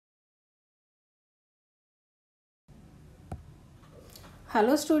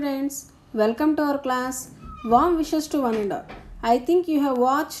Hello students, welcome to our class. Warm wishes to one and all. I think you have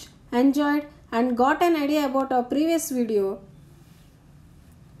watched, enjoyed and got an idea about our previous video.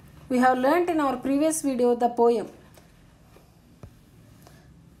 We have learnt in our previous video the poem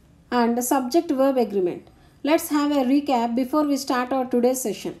and subject verb agreement. Let's have a recap before we start our today's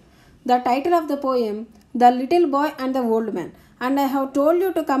session. The title of the poem, The Little Boy and the Old Man, and I have told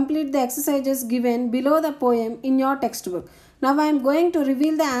you to complete the exercises given below the poem in your textbook. Now I am going to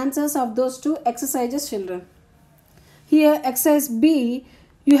reveal the answers of those two exercises, children. Here exercise B,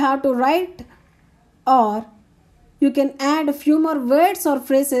 you have to write or you can add a few more words or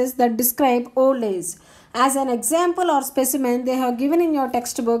phrases that describe old age. As an example or specimen, they have given in your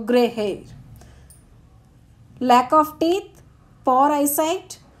textbook grey hair, lack of teeth, poor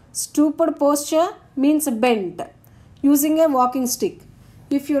eyesight, stupid posture means bent, using a walking stick.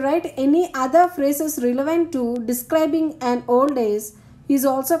 If you write any other phrases relevant to describing an old age is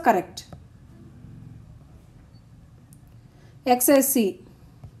also correct. Exercise C.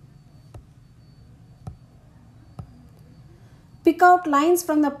 Pick out lines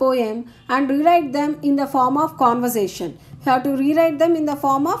from the poem and rewrite them in the form of conversation. You have to rewrite them in the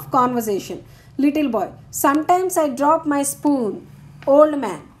form of conversation. Little boy, sometimes I drop my spoon. Old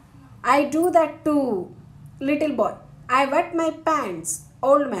man, I do that too. Little boy, I wet my pants.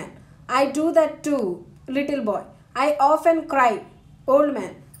 Old man, I do that too. Little boy, I often cry. Old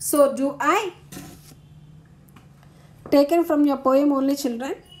man, so do I. Taken from your poem only,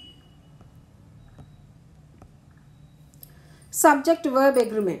 children. Subject verb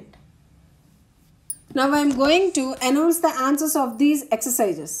agreement. Now I am going to announce the answers of these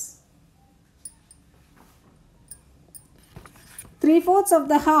exercises. 3/4 of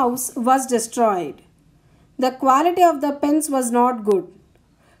the house was destroyed. The quality of the pens was not good.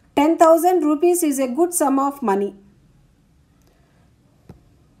 10,000 rupees is a good sum of money.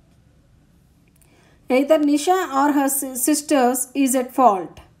 Either Nisha or her sisters is at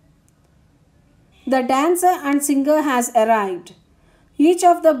fault. The dancer and singer has arrived. Each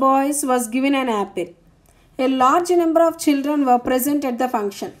of the boys was given an apple. A large number of children were present at the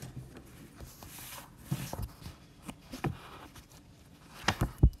function.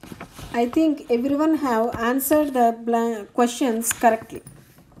 I think everyone have answered the questions correctly.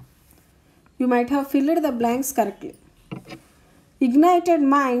 You might have filled the blanks correctly. Ignited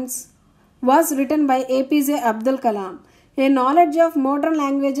Minds was written by APJ Abdul Kalam. A knowledge of modern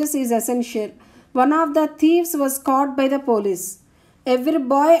languages is essential. One of the thieves was caught by the police. Every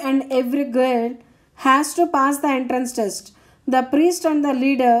boy and every girl has to pass the entrance test. The priest and the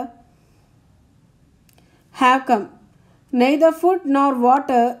leader have come. Neither food nor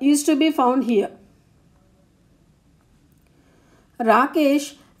water is to be found here.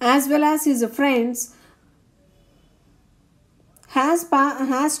 Rakesh, as well as his friends, has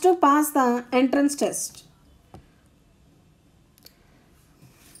to pass the entrance test.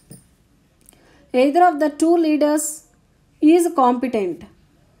 Either of the two leaders is competent.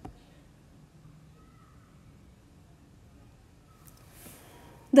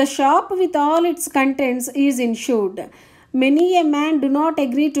 The shop with all its contents is insured. Many a man do not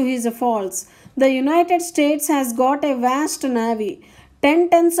agree to his faults. The United States has got a vast navy. 10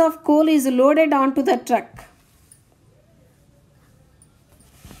 tons of coal is loaded onto the truck.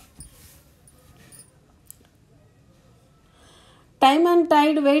 Time and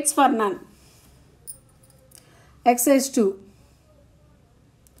tide waits for none. Exercise 2.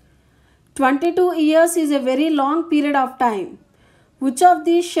 22 years is a very long period of time. Which of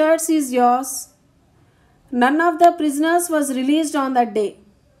these shirts is yours? None of the prisoners was released on that day.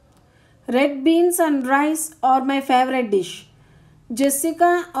 Red beans and rice are my favorite dish.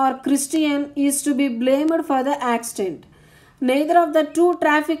 Jessica or Christian is to be blamed for the accident. Neither of the two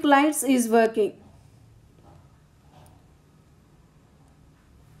traffic lights is working.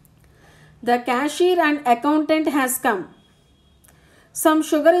 The cashier and accountant has come. Some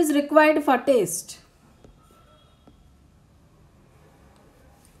sugar is required for taste.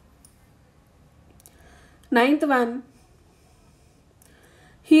 Ninth one.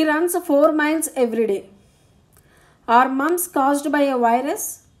 He runs 4 miles every day. Are mumps caused by a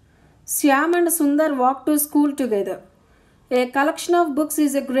virus? Syam and Sundar walk to school together. A collection of books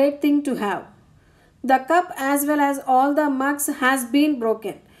is a great thing to have. The cup as well as all the mugs has been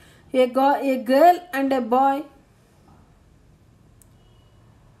broken. A girl and a boy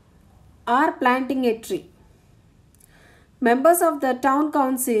are planting a tree. Members of the town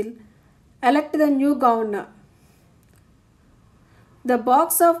council elect the new governor. The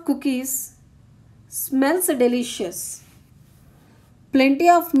box of cookies smells delicious. Plenty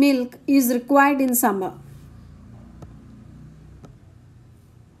of milk is required in summer.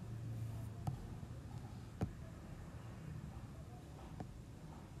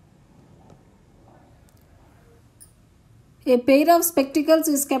 A pair of spectacles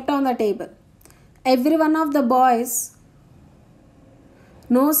is kept on the table. Every one of the boys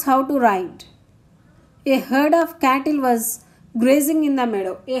knows how to ride. A herd of cattle was grazing in the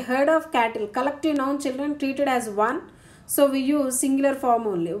meadow. A herd of cattle, collective noun children treated as one. So we use singular form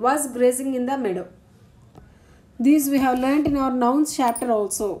only. Was grazing in the meadow. These we have learnt in our nouns chapter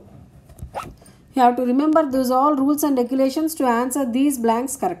also. You have to remember those all rules and regulations to answer these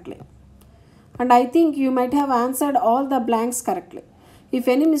blanks correctly. And I think you might have answered all the blanks correctly. If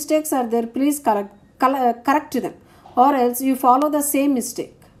any mistakes are there, please correct them, or else you follow the same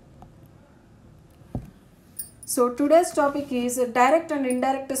mistake. So today's topic is direct and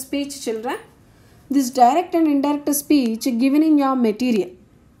indirect speech, children. This direct and indirect speech given in your material.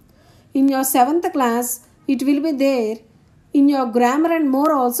 In your 7th class, it will be there in your grammar and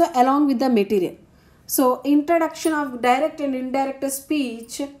more also along with the material. So introduction of direct and indirect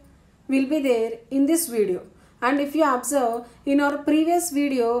speech will be there in this video. And if you observe in our previous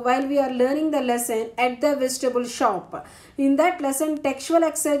video, while we are learning the lesson at the vegetable shop, in that lesson textual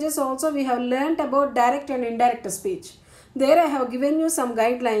exercises also we have learnt about direct and indirect speech. There I have given you some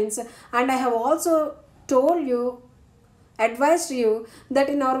guidelines, and I have also told you, advised you that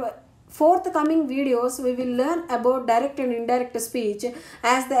in our forthcoming videos we will learn about direct and indirect speech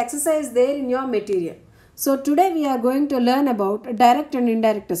as the exercise there in your material. So today we are going to learn about direct and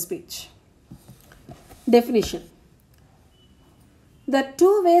indirect speech. Definition. The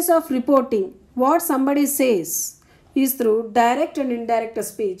two ways of reporting what somebody says is through direct and indirect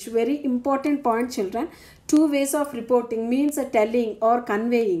speech. Very important point, children. Two ways of reporting means telling or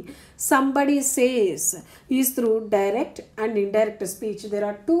conveying. Somebody says is through direct and indirect speech. There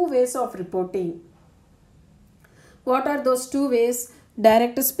are two ways of reporting. What are those two ways?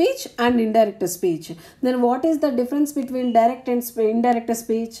 Direct speech and indirect speech. Then what is the difference between direct and indirect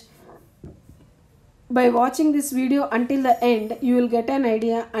speech? By watching this video until the end, you will get an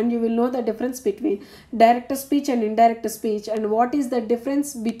idea and you will know the difference between direct speech and indirect speech and what is the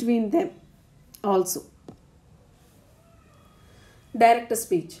difference between them also. Direct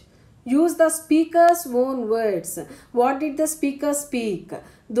speech. Use the speaker's own words. What did the speaker speak?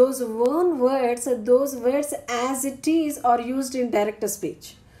 Those own words, those words as it is are used in direct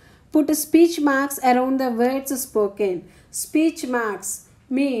speech. Put speech marks around the words spoken. Speech marks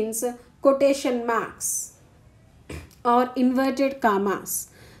means quotation marks or inverted commas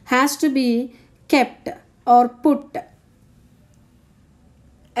has to be kept or put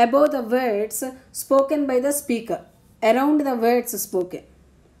above the words spoken by the speaker, around the words spoken.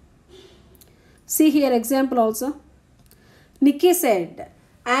 See here example also. Nikki said,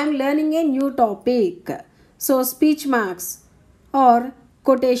 I am learning a new topic. So speech marks or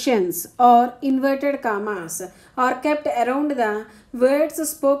quotations or inverted commas are kept around the words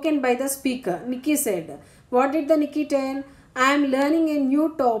spoken by the speaker. Nikki said. What did the Nikki tell? I am learning a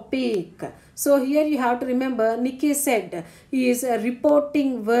new topic. So here you have to remember Nikki said is a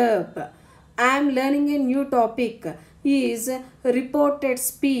reporting verb. I am learning a new topic is reported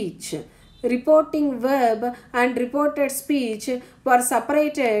speech. Reporting verb and reported speech were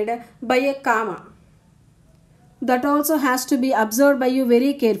separated by a comma. That also has to be observed by you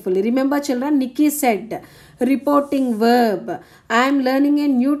very carefully. Remember children, Nikki said, reporting verb. I am learning a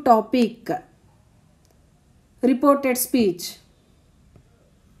new topic. Reported speech.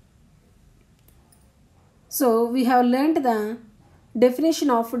 So we have learned the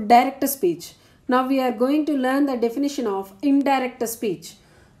definition of direct speech. Now we are going to learn the definition of indirect speech.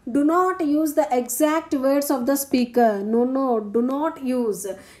 Do not use the exact words of the speaker. No, do not use.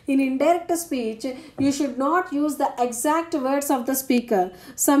 In indirect speech, you should not use the exact words of the speaker.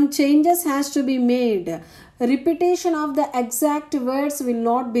 Some changes has to be made. Repetition of the exact words will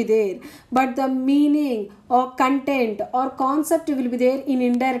not be there, but the meaning or content or concept will be there in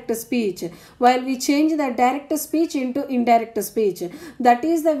indirect speech, while we change the direct speech into indirect speech. That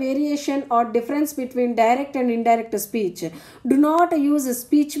is the variation or difference between direct and indirect speech. Do not use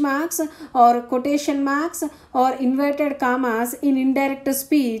speech marks or quotation marks or inverted commas in indirect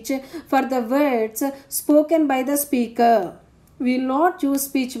speech for the words spoken by the speaker. We will not use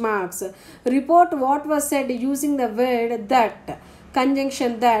speech marks. Report what was said using the word that,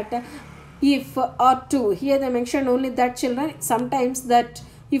 conjunction that, if or to. Here they mentioned only that, children. Sometimes that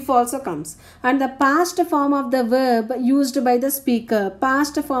if also comes. And the past form of the verb used by the speaker.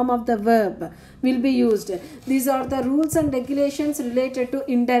 Past form of the verb will be used. These are the rules and regulations related to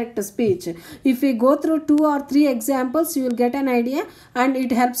indirect speech. If we go through 2 or 3 examples, you will get an idea and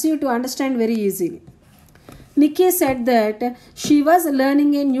it helps you to understand very easily. Nikki said that she was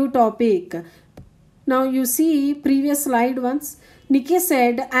learning a new topic. Now you see previous slide once. Nikki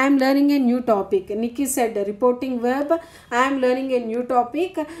said, I am learning a new topic. Nikki said, reporting verb, I am learning a new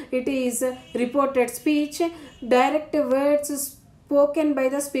topic. It is reported speech. Direct words spoken by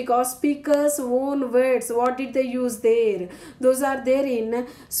the speaker, speaker's own words. What did they use there? Those are there in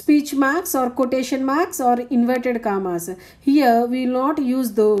speech marks or quotation marks or inverted commas. Here we will not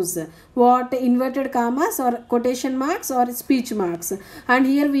use those. What? Inverted commas or quotation marks or speech marks. And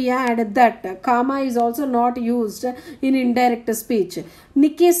here we add that. Comma is also not used in indirect speech.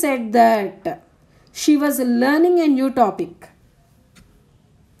 Nikki said that she was learning a new topic.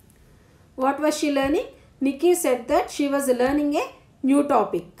 What was she learning? Nikki said that she was learning a new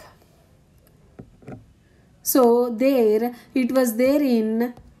topic. So there it was there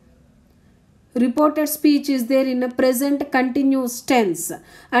in reported speech is there in a present continuous tense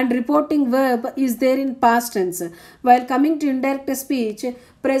and reporting verb is there in past tense. While coming to indirect speech,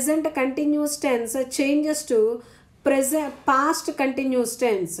 present continuous tense changes to past continuous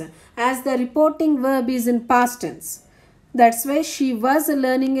tense as the reporting verb is in past tense. That's why she was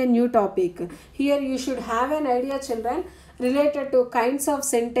learning a new topic. Here you should have an idea, children, related to kinds of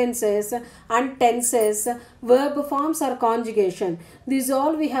sentences and tenses, verb forms or conjugation. These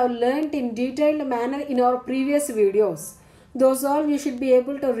all we have learnt in detailed manner in our previous videos. Those all you should be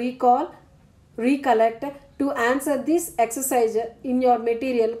able to recall, recollect to answer this exercise in your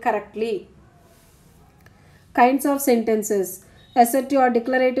material correctly. Kinds of sentences: assertive or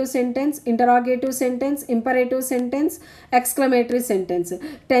declarative sentence, interrogative sentence, imperative sentence, exclamatory sentence.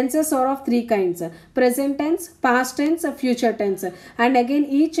 Tenses are of three kinds: present tense, past tense, future tense. And again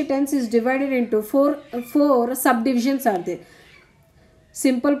each tense is divided into four subdivisions are there.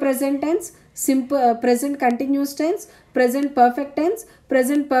 Simple present tense, simple present continuous tense, present perfect tense,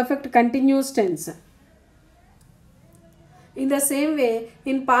 present perfect continuous tense. In the same way,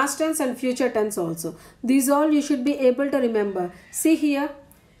 in past tense and future tense also. These all you should be able to remember. See here,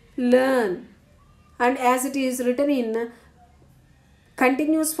 learn. And as it is written in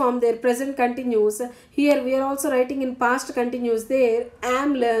continuous form there, present continuous. Here we are also writing in past continuous there,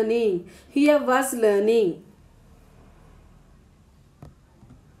 am learning. Here was learning.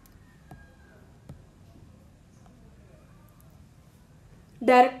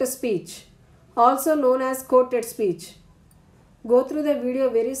 Direct speech, also known as quoted speech. Go through the video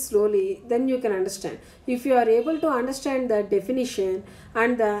very slowly, then you can understand. If you are able to understand the definition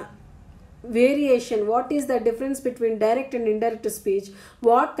and the variation, what is the difference between direct and indirect speech,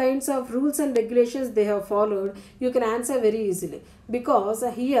 what kinds of rules and regulations they have followed, you can answer very easily. Because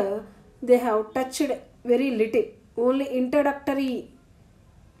here they have touched very little. Only introductory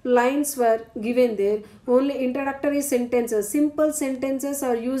lines were given there. Only introductory sentences, simple sentences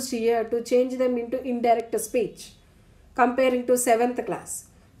are used here to change them into indirect speech, comparing to 7th class.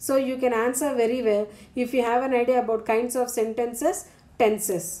 So you can answer very well if you have an idea about kinds of sentences,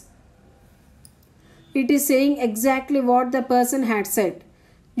 tenses. It is saying exactly what the person had said.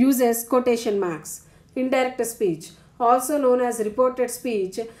 Uses quotation marks. Indirect speech, also known as reported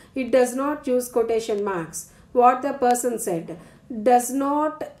speech, it does not use quotation marks. What the person said does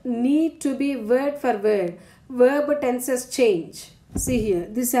not need to be word for word. Verb tenses change. See here,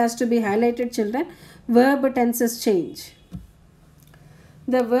 this has to be highlighted, children. Verb tenses change.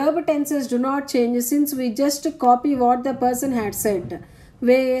 The verb tenses do not change since we just copy what the person had said.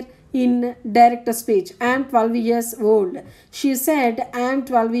 Where? In direct speech. I am 12 years old. She said, I am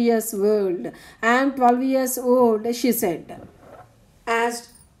 12 years old. I am 12 years old, she said. As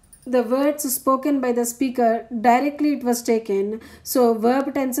the words spoken by the speaker, directly it was taken. So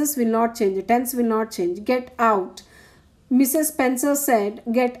verb tenses will not change. Tense will not change. Get out. Mrs. Spencer said,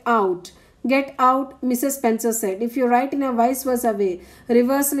 get out. Get out, Mrs. Spencer said. If you write in a vice versa way,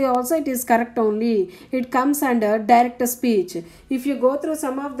 reversely also it is correct only. It comes under direct speech. If you go through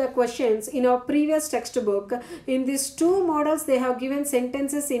some of the questions in our previous textbook, in these two models they have given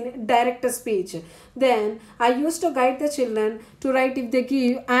sentences in direct speech. Then I used to guide the children to write, if they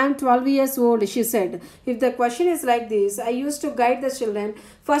give, I am 12 years old, she said. If the question is like this, I used to guide the children,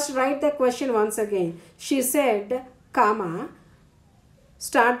 first write the question once again. She said, comma,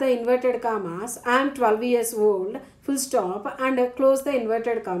 start the inverted commas, I am 12 years old, full stop, and close the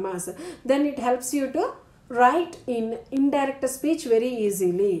inverted commas. Then it helps you to write in indirect speech very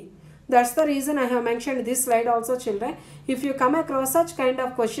easily. That's the reason I have mentioned this slide also, children. If you come across such kind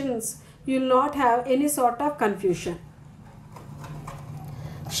of questions, you will not have any sort of confusion.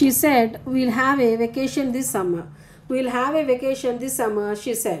 She said, we'll have a vacation this summer. We'll have a vacation this summer,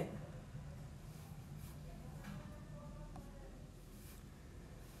 she said.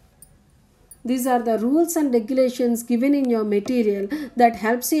 These are the rules and regulations given in your material that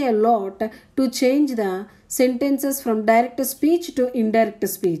helps you a lot to change the sentences from direct speech to indirect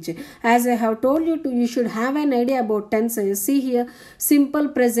speech. As I have told you, you should have an idea about tenses. See here, simple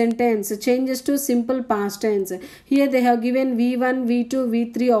present tense changes to simple past tense. Here they have given V1, V2,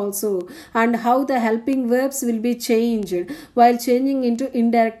 V3 also, and how the helping verbs will be changed while changing into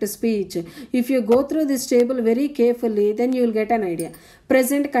indirect speech. If you go through this table very carefully, then you will get an idea.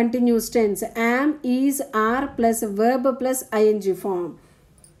 Present continuous tense, am, is, are plus verb plus ing form.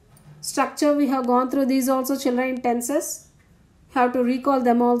 Structure we have gone through these also, children, in tenses. Have to recall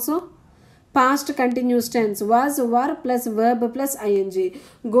them also. Past continuous tense, was, were plus verb plus ing.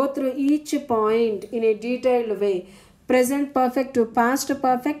 Go through each point in a detailed way. Present perfect to past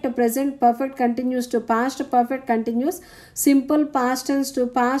perfect, present perfect continuous to past perfect continuous, simple past tense to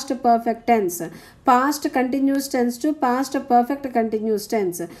past perfect tense, past continuous tense to past perfect continuous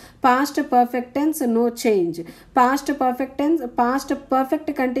tense, past perfect tense no change, past perfect tense, past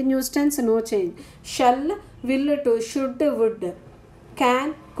perfect continuous tense no change, shall, will to should, would,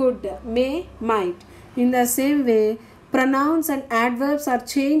 can, could, may, might. In the same way, pronouns and adverbs are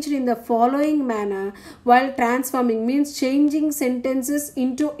changed in the following manner while transforming, means changing sentences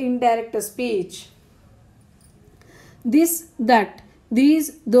into indirect speech. This, that,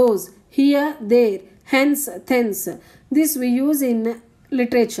 these, those, here, there, hence, thence. This we use in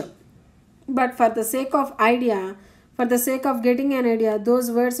literature. But for the sake of idea, for the sake of getting an idea,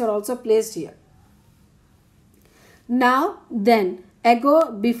 those words are also placed here. Now, then,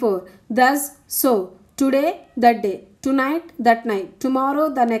 ago, before, thus, so, today, that day, tonight, that night, tomorrow,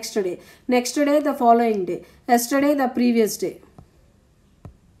 the next day, the following day, yesterday, the previous day.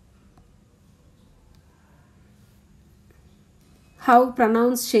 How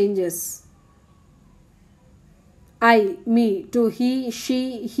pronouns changes. I, me, to he,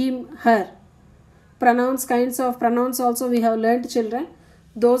 she, him, her. Pronouns, kinds of pronouns also we have learned, children.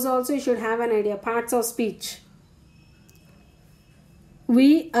 Those also you should have an idea. Parts of speech.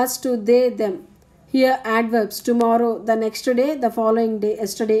 We, us to they, them. Here adverbs, tomorrow, the next day, the following day,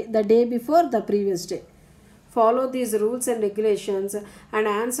 yesterday, the day before, the previous day. Follow these rules and regulations and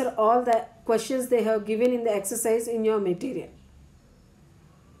answer all the questions they have given in the exercise in your material.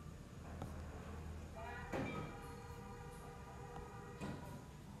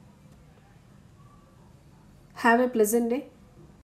 Have a pleasant day.